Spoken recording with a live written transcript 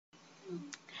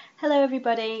Hello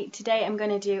everybody, today I'm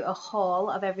going to do a haul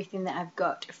of everything that I've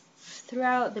got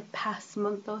throughout the past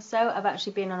month or so. I've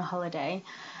actually been on a holiday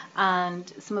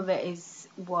and some of it is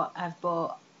what I've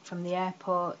bought from the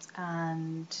airport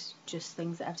and just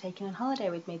things that I've taken on holiday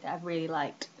with me that I've really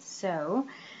liked. So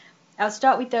I'll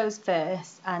start with those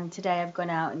first, and today I've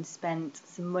gone out and spent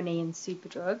some money in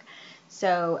Superdrug,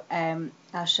 so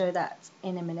I'll show that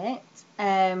in a minute.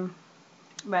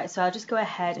 Right, so I'll just go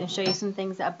ahead and show you some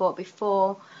things that I bought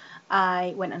before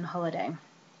I went on holiday.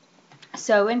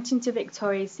 So I went into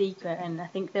Victoria's Secret and I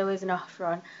think there was an offer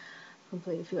on,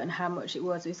 completely forgotten how much it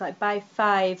was. It was like buy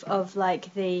 5 of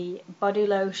like the body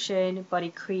lotion, body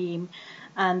cream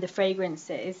and the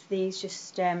fragrances. These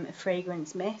just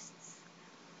fragrance mists.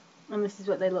 And this is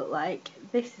what they look like.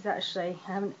 This is actually,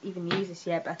 I haven't even used this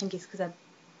yet, but I think it's because I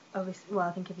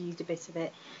think I've used a bit of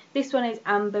it. This one is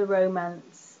Amber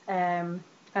Romance,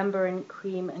 Amber and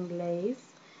Cream and Glaze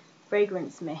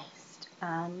fragrance mist,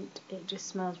 and it just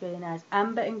smells really nice.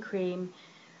 Amber and cream,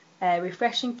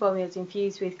 refreshing formulas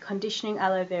infused with conditioning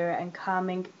aloe vera and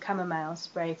calming chamomile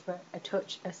spray for a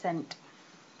touch of scent.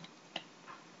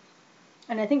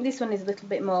 And I think this one is a little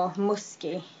bit more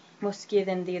muskier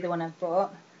than the other one I've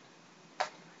bought.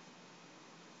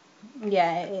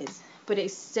 Yeah, it is, but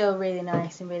it's still really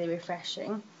nice and really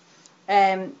refreshing.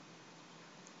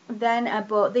 Then I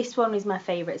bought, this one is my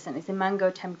favourite scent. It's a Mango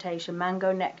Temptation,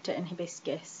 Mango Nectar and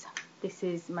Hibiscus. This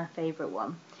is my favourite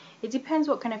one. It depends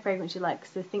what kind of fragrance you like,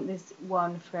 because I think there's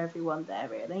one for everyone there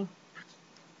really.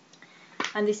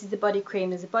 And this is the body cream.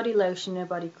 There's a body lotion and a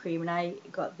body cream, and I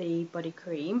got the body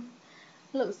cream.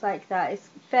 It looks like that. It's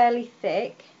fairly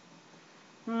thick.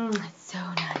 It's so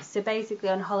nice. So basically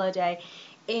on holiday,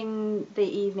 in the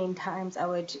evening times I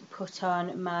would put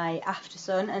on my after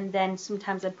sun, and then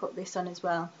sometimes I'd put this on as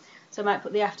well. So I might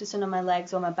put the after sun on my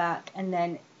legs or my back and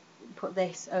then put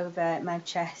this over my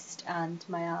chest and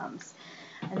my arms.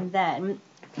 And then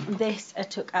this I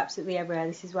took absolutely everywhere.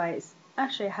 This is why it's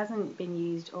actually it hasn't been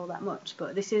used all that much,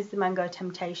 but this is the Mango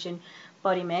Temptation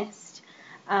body mist,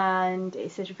 and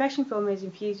it says refreshing formulas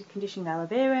infused with conditioning aloe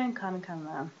vera and calming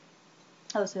chamomile.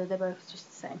 Oh, so they're both just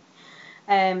the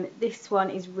same. This one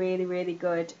is really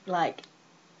good. Like,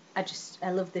 I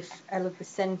love the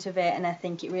scent of it, and I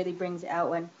think it really brings it out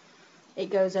when it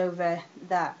goes over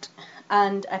that.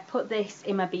 And I put this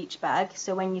in my beach bag,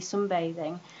 so when you're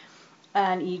sunbathing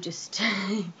and you just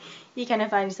you kind of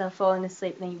find yourself falling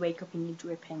asleep and then you wake up and you're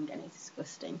dripping and it's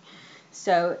disgusting.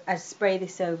 So I spray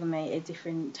this over me at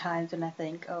different times when I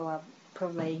think, oh, I'll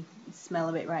probably smell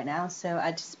a bit right now, so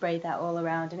I just spray that all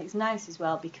around. And it's nice as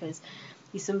well because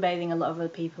you're sunbathing, a lot of other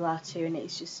people are too, and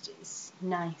it's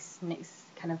nice, and it's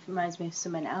kind of reminds me of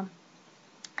summer now,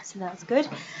 so that's good.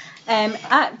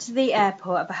 At the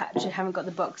airport, I actually haven't got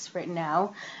the box for it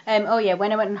now. Oh yeah,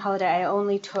 when I went on holiday I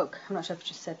only took, I'm not sure if I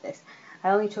just said this,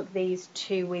 I only took these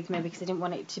 2 with me because I didn't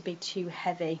want it to be too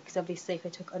heavy, because obviously if I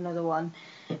took another one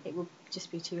it would just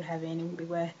be too heavy and it wouldn't be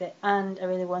worth it. And I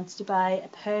really wanted to buy a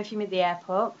perfume at the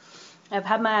airport. I've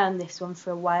had my eye on this one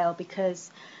for a while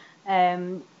because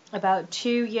about 2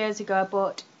 years ago I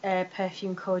bought a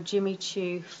perfume called Jimmy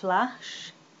Choo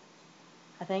Flash,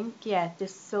 I think, yeah,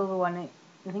 this silver one,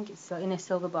 I think it's in a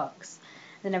silver box.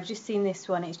 Then I've just seen this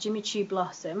one, it's Jimmy Choo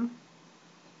Blossom,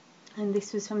 and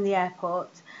this was from the airport,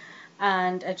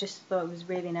 and I just thought it was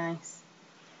really nice.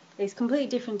 It's completely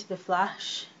different to the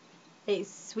Flash.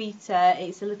 It's sweeter,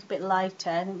 it's a little bit lighter.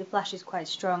 I think the Flash is quite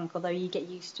strong, although you get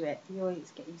used to it. You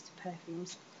always get used to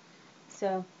perfumes.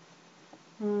 So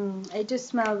it does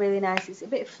smell really nice. It's a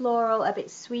bit floral, a bit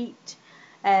sweet,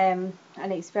 and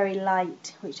it's very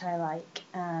light, which I like,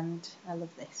 and I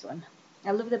love this one.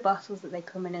 I love the bottles that they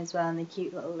come in as well, and the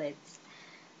cute little lids.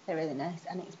 They're really nice,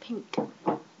 and it's pink.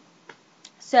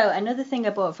 So another thing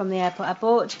I bought from the airport, I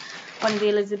bought one of the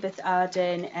Elizabeth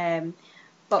Arden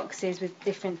boxes with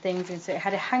different things in. So it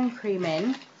had a hand cream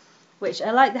in, which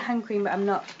I like the hand cream, but I'm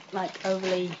not like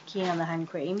overly keen on the hand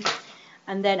cream.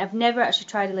 And then I've never actually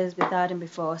tried Elizabeth Arden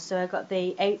before, so I got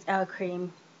the 8-hour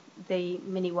cream, the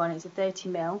mini one. It's a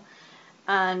 30ml,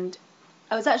 and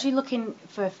I was actually looking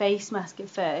for a face mask at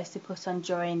first to put on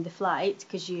during the flight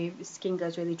because your skin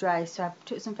goes really dry. So I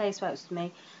took some face wipes with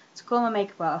me, took all my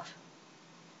makeup off,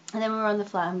 and then when we were on the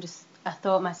flight, I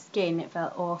thought my skin, it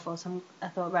felt awful, so I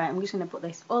thought, right, I'm just going to put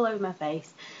this all over my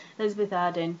face. Elizabeth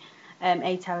Arden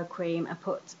 8-hour cream. I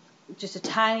put just a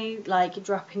tiny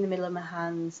drop in the middle of my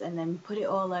hands and then put it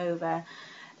all over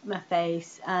my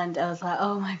face, and I was like,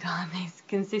 oh my god, this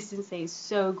consistency is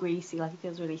so greasy, like it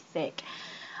feels really thick.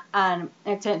 And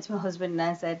I turned to my husband and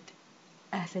I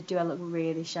said, do I look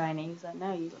really shiny? He was like,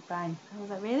 no, you look fine. I was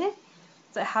like, really?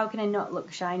 So how can I not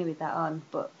look shiny with that on?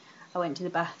 But I went to the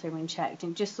bathroom and checked,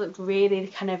 and it just looked really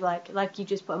kind of like you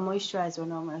just put a moisturiser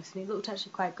on almost, and it looked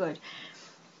actually quite good.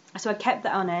 So I kept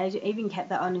that on. I even kept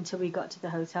that on until we got to the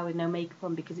hotel with no makeup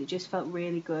on, because it just felt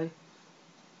really good.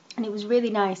 And it was really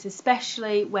nice,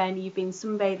 especially when you've been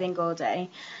sunbathing all day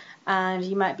and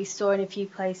you might be sore in a few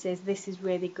places. This is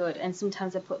really good. And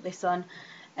sometimes I put this on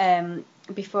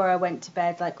before I went to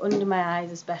bed, like under my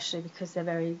eyes especially, because they're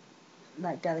very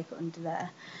like delicate under there.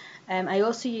 I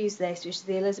also use this, which is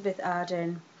the Elizabeth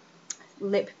Arden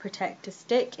Lip Protector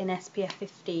Stick in SPF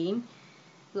 15.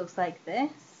 It looks like this.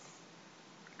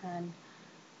 And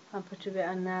I'll put a bit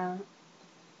on now.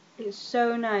 It's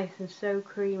so nice and so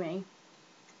creamy.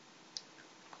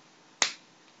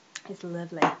 It's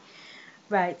lovely.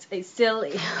 Right, it's still,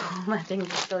 my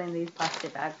things are still in these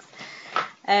plastic bags.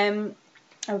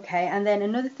 Okay, and then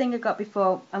another thing I got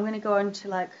before, I'm going to go on to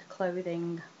like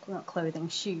clothing, not clothing,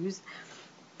 shoes.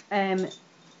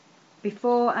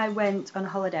 Before I went on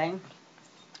holiday,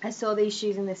 I saw these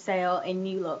shoes in the sale in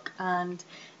New Look, and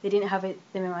they didn't have them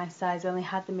in my size. I only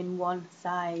had them in one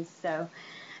size. So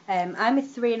I'm a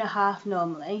 3.5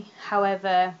 normally.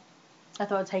 However, I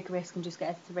thought I'd take a risk and just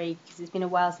get a 3, because it's been a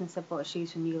while since I bought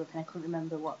shoes from New Look and I couldn't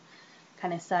remember what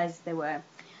kind of sizes they were.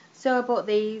 So I bought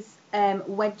these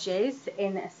wedges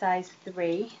in a size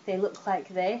 3. They look like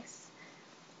this.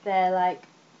 They're like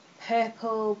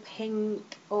purple,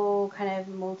 pink, all kind of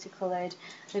multicoloured.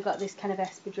 They've got this kind of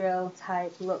espadrille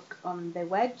type look on the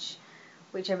wedge,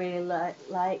 which I really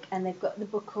like, and they've got the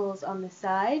buckles on the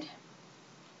side.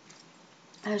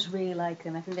 I just really like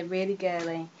them. I think they're really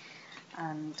girly,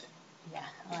 and yeah,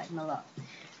 I like them a lot.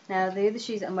 Now the other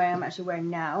shoes that I'm actually wearing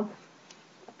now,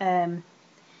 so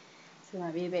they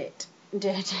might be a bit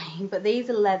dirty, but these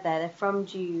are leather. They're from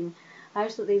June. I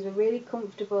just thought these were really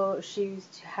comfortable shoes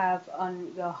to have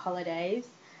on your holidays.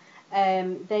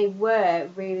 They were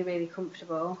really, really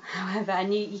comfortable. However, I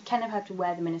knew you kind of have to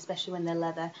wear them in, especially when they're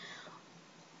leather.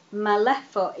 My left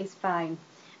foot is fine.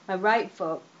 My right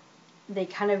foot, they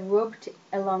kind of rubbed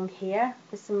along here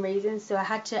for some reason. So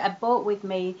I bought with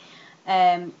me,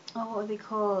 what are they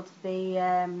called?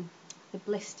 The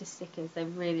blister stickers. They're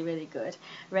really, really good.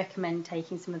 I recommend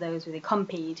taking some of those with you.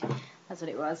 Compeed, that's what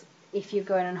it was. If you're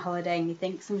going on holiday and you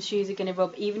think some shoes are going to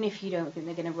rub, even if you don't think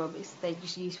they're going to rub, they're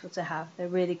just useful to have. They're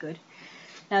really good.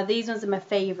 Now these ones are my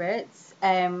favourites.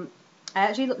 I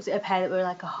actually looked at a pair that were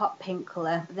like a hot pink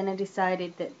colour, but then I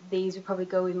decided that these would probably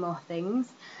go with more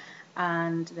things,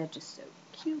 and they're just so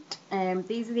cute.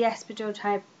 These are the espadrille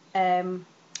type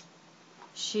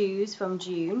shoes from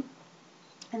June,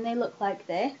 and they look like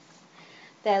this.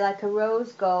 They're like a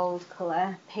rose gold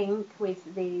colour, pink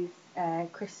with these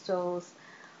crystals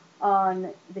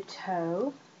on the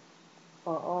toe,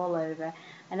 or all over,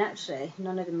 and actually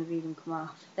none of them have even come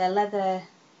off. They're leather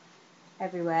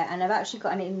everywhere, and I've actually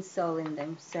got an insole in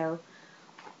them, so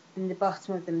in the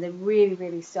bottom of them they're really,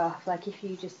 really soft. Like if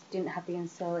you just didn't have the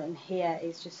insole in here,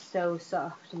 it's just so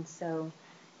soft and so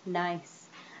nice,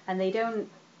 and they don't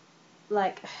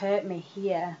like hurt me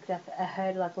here, because I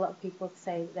heard like a lot of people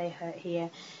say that they hurt here.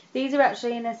 These are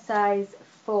actually in a size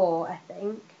 4, I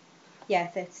think. Yeah,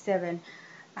 37.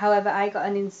 However, I got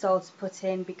an insole to put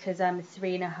in because I'm a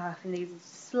 3.5, and these are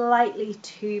slightly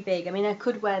too big. I mean, I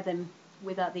could wear them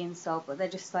without the insole, but they're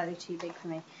just slightly too big for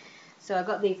me. So I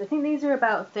got these. I think these are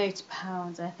about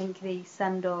 £30. I think the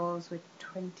sandals were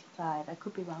 25. I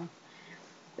could be wrong,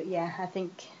 but yeah, I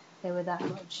think they were that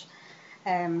much.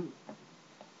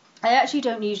 I actually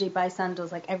don't usually buy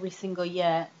sandals like every single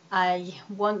year. I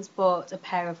once bought a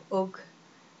pair of UGG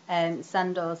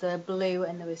sandals. They were blue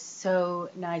and they were so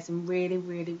nice and really,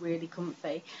 really, really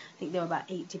comfy. I think they were about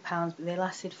 £80, but they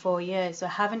lasted 4 years. So I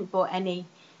haven't bought any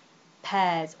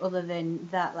pairs other than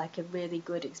that, like a really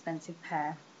good expensive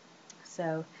pair.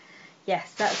 So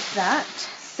yes, that's that.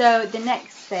 So the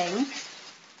next thing,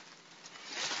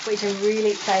 which I'm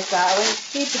really excited about, I went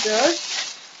to Superdrug,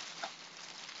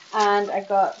 and I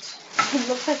got, it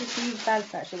looks like a huge bag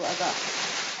actually what I got.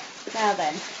 Now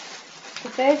then, the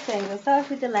first thing, we'll start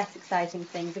with the less exciting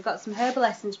things. I've got some Herbal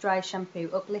Essence Dry Shampoo,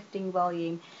 Uplifting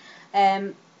Volume.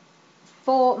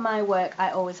 For my work, I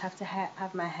always have to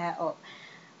have my hair up,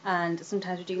 and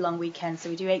sometimes we do long weekends, so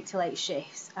we do 8 till 8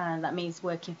 shifts, and that means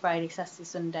working Friday, Saturday,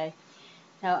 Sunday.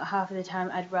 Now, half of the time,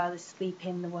 I'd rather sleep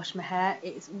in than wash my hair.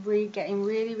 It's getting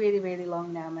really, really, really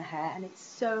long now, my hair, and it's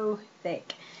so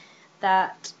thick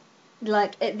that,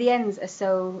 like, the ends are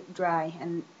so dry,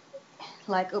 and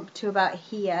like up to about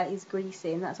here is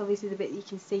greasy, and that's obviously the bit you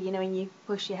can see, you know, when you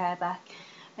push your hair back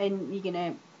and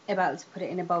you're about to put it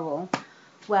in a bubble.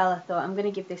 Well, I thought I'm going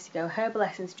to give this a go. Herbal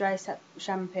Essence Dry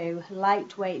Shampoo,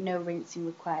 lightweight, no rinsing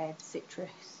required, citrus.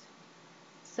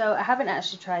 So I haven't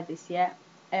actually tried this yet.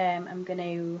 I'm going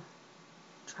to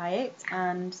try it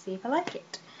and see if I like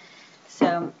it.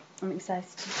 So I'm excited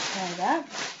to try that.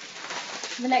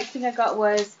 The next thing I got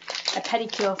was a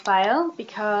pedicure file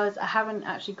because I haven't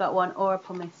actually got one or a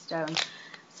pumice stone.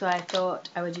 So I thought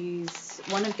I would use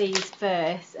one of these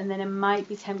first, and then I might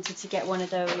be tempted to get one of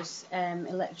those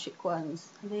electric ones.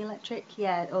 Are they electric?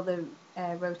 Yeah, or the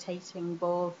rotating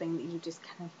ball thing that you just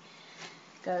kind of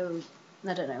go,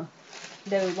 I don't know,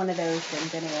 one of those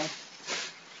things anyway.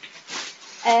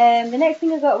 The next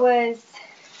thing I got was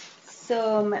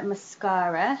some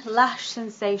mascara, Lash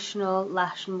Sensational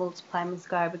Lash Multiply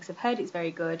Mascara, because I've heard it's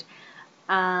very good,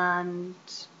 and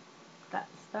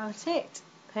that's about it.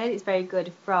 I've heard it's very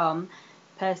good from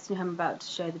the person who I'm about to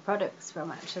show the products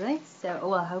from, actually. So,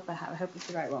 well, I hope it's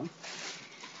the right one.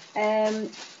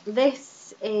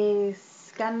 This is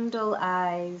Scandal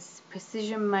Eyes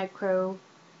Precision Micro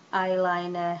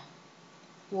Eyeliner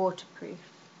Waterproof.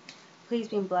 Please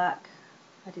be in black.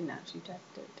 I didn't actually test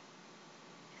it.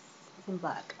 Yes, it's in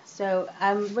black. So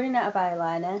I'm running out of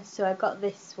eyeliner, so I got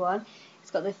this one.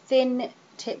 It's got the thin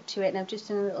tip to it, and I've just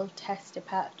done a little tester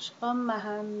patch on my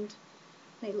hand.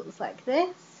 It looks like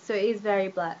this, so it is very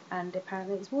black, and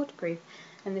apparently it's waterproof,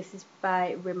 and this is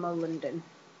by Rimmel London,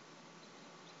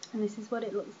 and this is what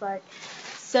it looks like.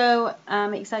 So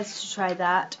I'm excited to try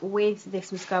that with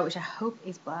this mascara, which I hope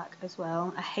is black as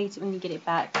well. I hate it when you get it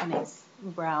back and it's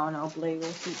brown or blue or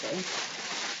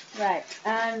something. Right,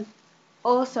 and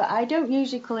also I don't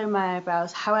usually colour my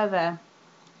eyebrows, however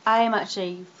I am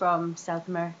actually from South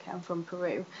America. I'm from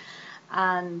Peru,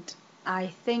 and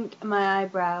I think my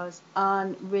eyebrows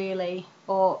aren't really,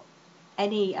 or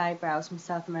any eyebrows from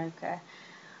South America,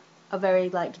 are very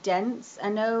like dense. I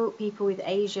know people with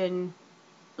Asian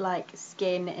like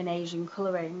skin and Asian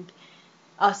colouring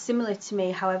are similar to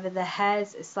me, however their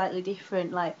hairs are slightly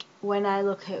different. Like when I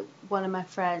look at one of my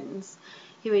friends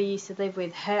who I used to live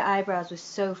with, her eyebrows were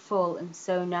so full and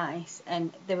so nice,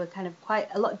 and they were kind of quite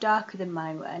a lot darker than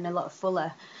mine were and a lot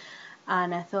fuller.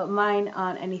 And I thought mine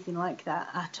aren't anything like that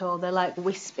at all. They're like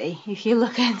wispy. If you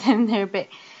look at them, they're a bit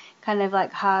kind of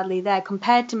like hardly there.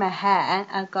 Compared to my hair,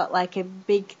 I've got like a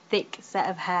big thick set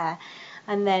of hair,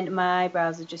 and then my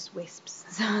eyebrows are just wisps.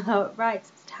 So I thought, right,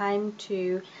 it's time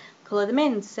to colour them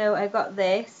in. So I got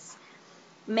this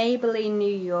Maybelline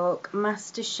New York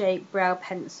Master Shape Brow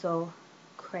Pencil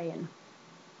Crayon.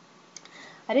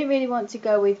 I didn't really want to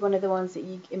go with one of the ones that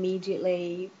you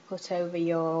immediately put over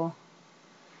your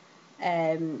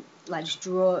like just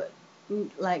draw,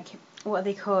 like what are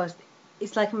they called?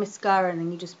 It's like a mascara, and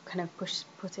then you just kind of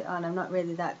put it on. I'm not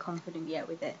really that confident yet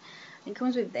with it. It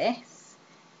comes with this,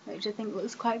 which I think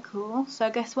looks quite cool. So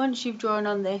I guess once you've drawn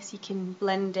on this, you can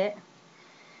blend it.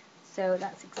 So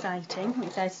that's exciting. I'm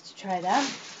excited to try that.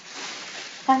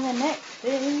 And the next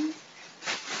thing,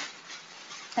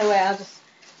 oh wait, I'll just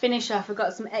finish off. I've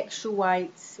got some extra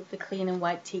whites of the Clean and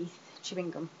White Teeth chewing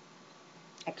gum.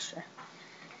 Extra.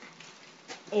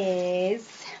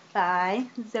 Is by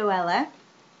Zoella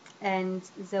and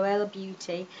Zoella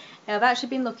Beauty. Now I've actually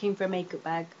been looking for a makeup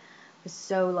bag for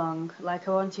so long. Like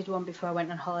I wanted one before I went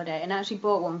on holiday, and I actually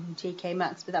bought one from TK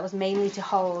Maxx, but that was mainly to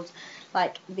hold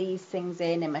like these things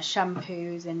in and my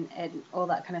shampoos and all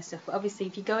that kind of stuff. But obviously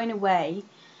if you're going away,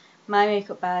 my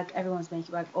makeup bag, everyone's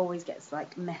makeup bag always gets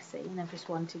like messy, and I've just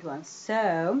wanted one.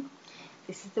 So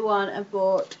this is the one I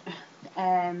bought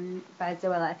by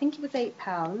Zoella. I think it was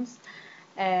 £8.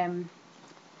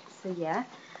 So yeah,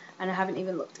 and I haven't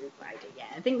even looked at Friday yet.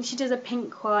 I think she does a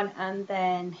pink one, and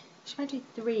then she might do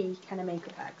 3 kind of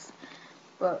makeup bags.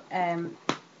 But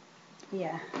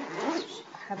yeah, let's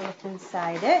have a look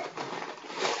inside it.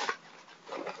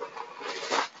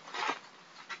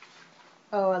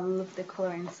 Oh, I love the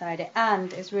colour inside it,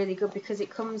 and it's really good because it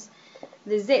comes,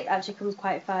 the zip actually comes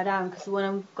quite far down, because the one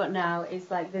I've got now is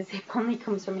like the zip only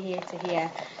comes from here to here.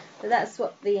 But that's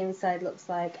what the inside looks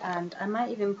like, and I might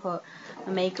even put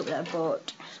my makeup that I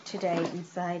bought today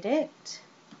inside it.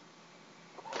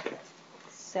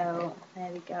 So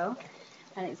there we go,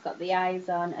 and it's got the eyes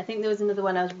on. I think there was another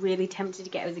one I was really tempted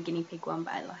to get. It was a guinea pig one,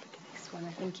 but I like this one.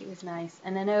 I think it was nice,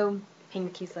 and I know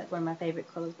pink is like one of my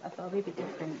favourite colours, but I thought it'd be a bit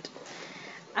different.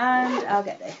 And I'll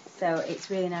get this. So it's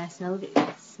really nice, and I love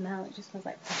the smell. It just smells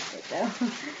like plastic though.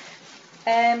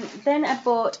 Then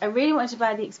I really wanted to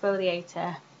buy the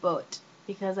exfoliator, but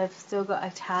because I've still got a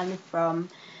tan from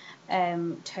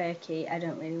Turkey, I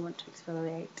don't really want to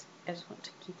exfoliate. I just want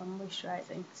to keep on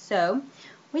moisturising. So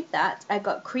with that, I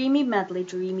got Creamy Medley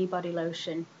Dreamy Body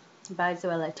Lotion by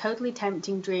Zoella. Totally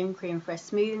tempting dream cream for a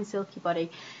smooth and silky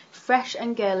body. Fresh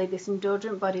and girly, this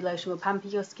indulgent body lotion will pamper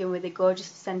your skin with a gorgeous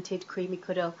scented creamy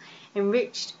cuddle,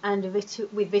 enriched and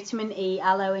with vitamin E,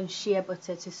 aloe and shea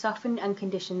butter to soften and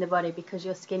condition the body because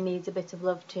your skin needs a bit of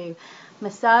love too.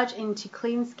 Massage into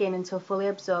clean skin until fully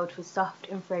absorbed for soft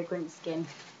and fragrant skin.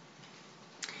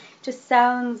 Just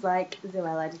sounds like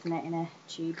Zoella, doesn't it, in a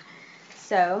tube?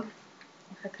 So,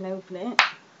 if I can open it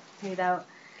without...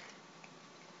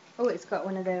 Oh, it's got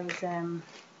one of those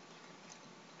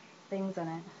things on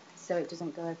it, so it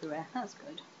doesn't go everywhere. That's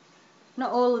good.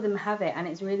 Not all of them have it, and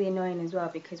it's really annoying as well,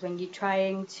 because when you're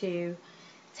trying to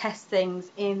test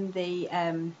things in the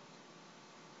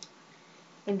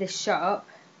shop,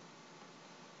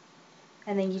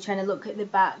 and then you're trying to look at the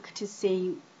back to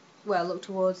see, well, look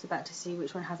towards the back to see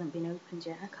which one hasn't been opened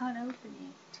yet. I can't open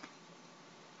it.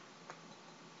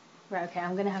 Right, okay,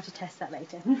 I'm going to have to test that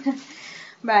later.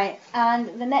 Right,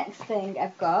 and the next thing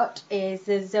I've got is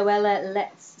the Zoella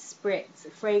Let's Spritz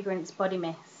Fragrance Body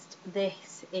Mist.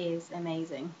 This is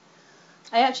amazing.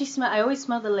 I always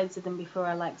smell the lids of them before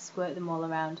I like squirt them all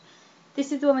around.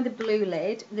 This is the one with the blue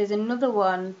lid. There's another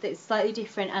one that's slightly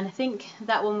different, and I think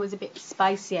that one was a bit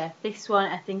spicier. This one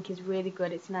I think is really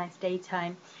good. It's a nice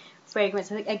daytime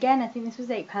fragrance. I think this was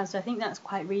 £8, so I think that's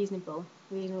quite reasonably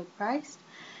priced.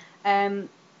 And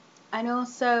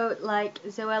also, like,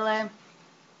 Zoella,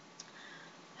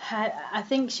 I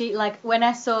think she, like, when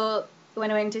I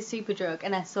went to Superdrug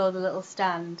and I saw the little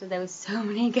stand, there was so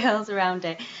many girls around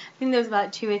it. I think there was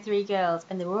about 2 or 3 girls,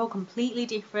 and they were all completely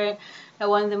different. Not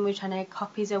one of them was trying to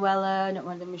copy Zoella, not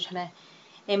one of them was trying to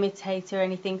imitate her or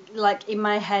anything. Like, in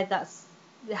my head, that's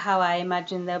how I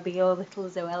imagine there'll be all little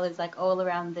Zoellas, like, all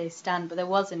around the stand, but there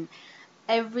wasn't.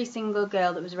 Every single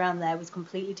girl that was around there was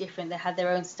completely different. They had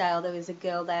their own style. There was a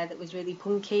girl there that was really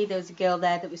punky. There was a girl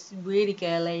there that was really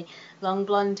girly, long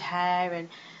blonde hair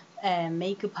and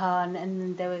makeup on,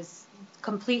 and there was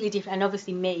completely different, and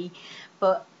obviously me,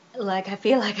 but like I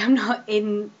feel like I'm not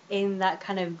in that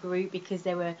kind of group because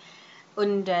they were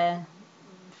under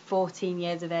 14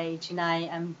 years of age and I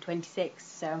am 26,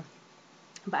 so,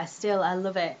 but I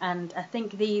love it, and I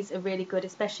think these are really good,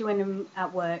 especially when I'm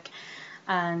at work,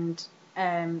 and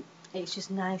it's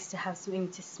just nice to have something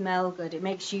to smell good. It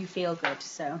makes you feel good,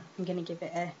 so I'm going to give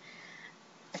it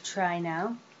a try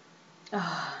now.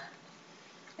 Oh,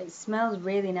 it smells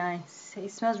really nice.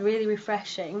 It smells really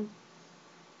refreshing.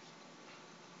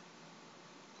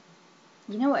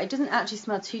 You know what, it doesn't actually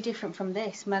smell too different from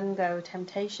this Mango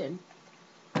Temptation,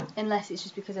 unless it's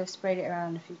just because I've sprayed it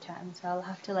around a few times, so I'll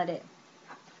have to let it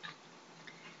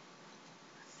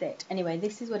sit. Anyway,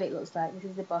 this is what it looks like. This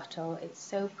is the bottle. It's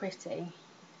so pretty.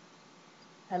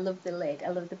 I love the lid. I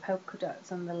love the polka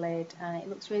dots on the lid, and it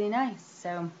looks really nice,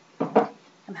 so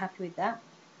I'm happy with that.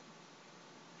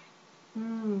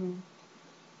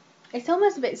 It's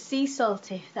almost a bit sea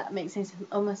salty, if that makes sense.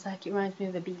 Almost like it reminds me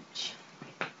of the beach.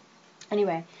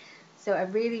 Anyway, so I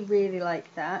really, really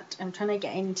like that. I'm trying to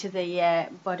get into the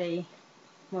body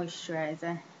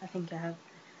moisturiser. I think I've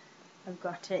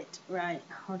got it. Right,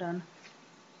 hold on.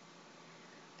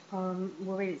 I'm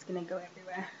worried it's going to go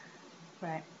everywhere.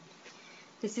 Right.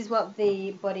 This is what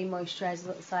the body moisturiser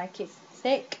looks like. It's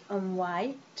thick and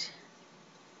white.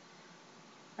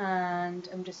 And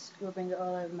I'm just rubbing it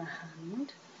all over my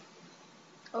hand.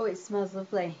 Oh, it smells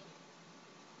lovely.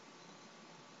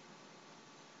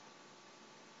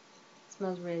 It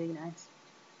smells really nice.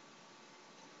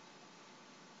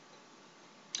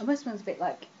 It almost smells a bit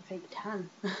like fake tan.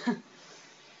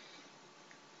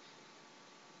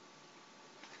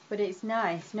 But it's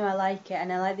nice. No, I like it,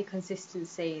 and I like the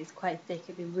consistency. It's quite thick.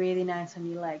 It'd be really nice on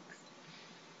your legs.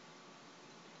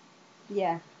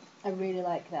 Yeah, I really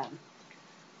like that.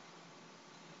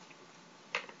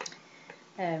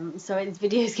 Sorry, this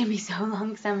video is going to be so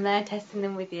long because I'm there testing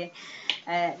them with you.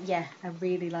 Yeah, I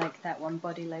really like that one.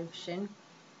 Body lotion.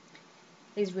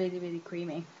 It's really, really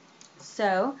creamy.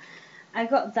 So, I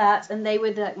got that, and they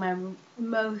were like my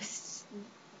most...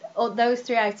 those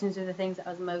 3 items are the things that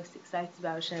I was most excited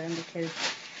about showing, because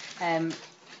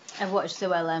I've watched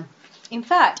Zoella. In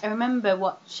fact, I remember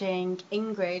watching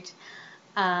Ingrid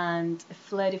and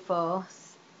Fleur de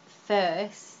Force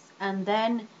first, and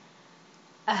then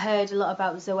I heard a lot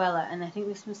about Zoella, and I think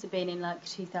this must have been in like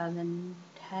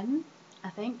 2010, I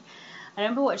think. I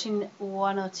remember watching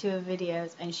 1 or 2 of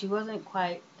videos, and she wasn't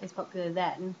quite as popular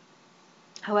then.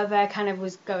 However, I kind of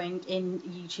was going in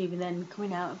YouTube and then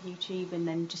coming out of YouTube, and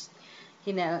then just,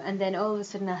 you know, and then all of a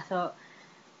sudden I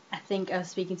think I was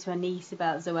speaking to my niece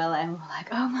about Zoella, and we're like,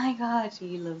 oh my god,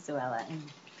 you love Zoella, and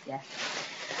yeah.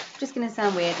 Just going to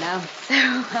sound weird now, so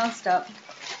I'll stop.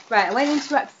 Right, I went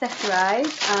into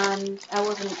Accessorize, and I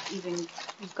wasn't even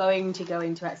going to go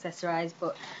into Accessorize,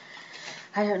 but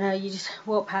I don't know, you just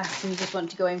walk past and you just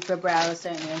want to go in for a browse,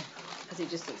 don't you? Because it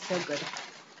just looks so good.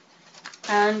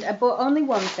 And I bought only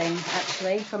one thing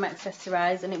actually from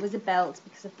Accessorize, and it was a belt,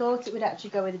 because I thought it would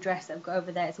actually go with the dress that I've got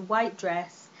over there. It's a white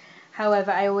dress,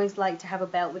 however I always like to have a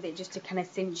belt with it just to kind of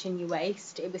cinch in your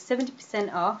waist. It was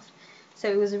 70% off, so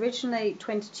it was originally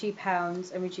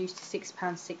 £22 and reduced to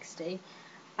 £6.60,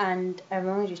 and I'm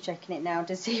only just checking it now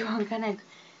to see what I'm kind of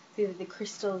see that the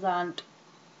crystals aren't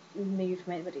moved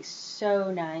from it, but it's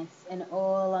so nice, and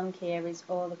all along here is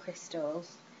all the crystals.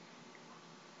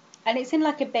 And it's in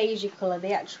like a beigey colour.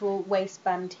 The actual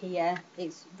waistband here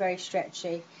is very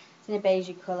stretchy. It's in a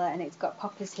beigey colour, and it's got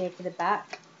poppers here for the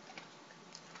back.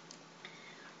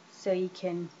 So you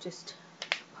can just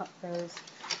pop those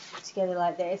together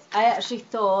like this. I actually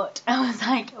thought, I was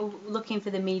like looking for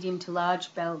the medium to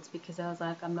large belts, because I was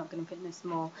like, I'm not going to fit in a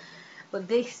small. But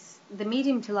the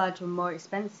medium to large were more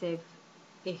expensive,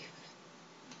 I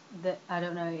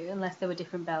don't know, unless there were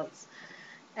different belts.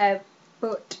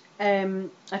 But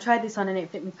I tried this on and it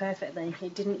fit me perfectly.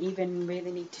 It didn't even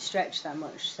really need to stretch that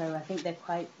much, so I think they're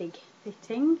quite big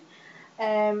fitting.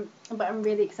 But I'm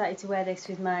really excited to wear this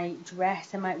with my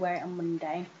dress. I might wear it on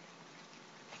Monday,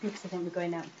 because I think we're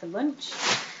going out for lunch.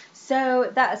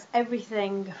 So that's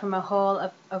everything from a haul.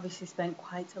 I've obviously spent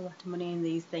quite a lot of money on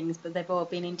these things, but they've all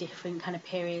been in different kind of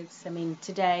periods. I mean,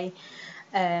 today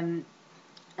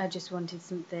I just wanted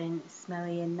something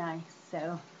smelly and nice.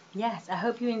 So yes, I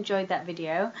hope you enjoyed that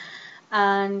video,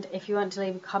 and if you want to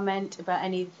leave a comment about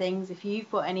any of the things, if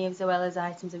you've bought any of Zoella's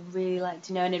items, I'd really like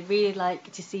to know, and I'd really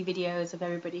like to see videos of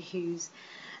everybody who's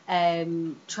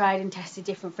tried and tested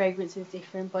different fragrances,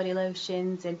 different body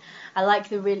lotions, and I like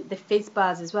the fizz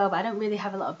bars as well, but I don't really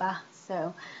have a lot of baths,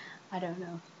 so I don't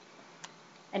know.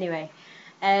 Anyway,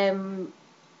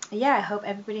 yeah, I hope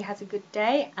everybody has a good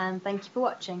day, and thank you for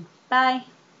watching. Bye!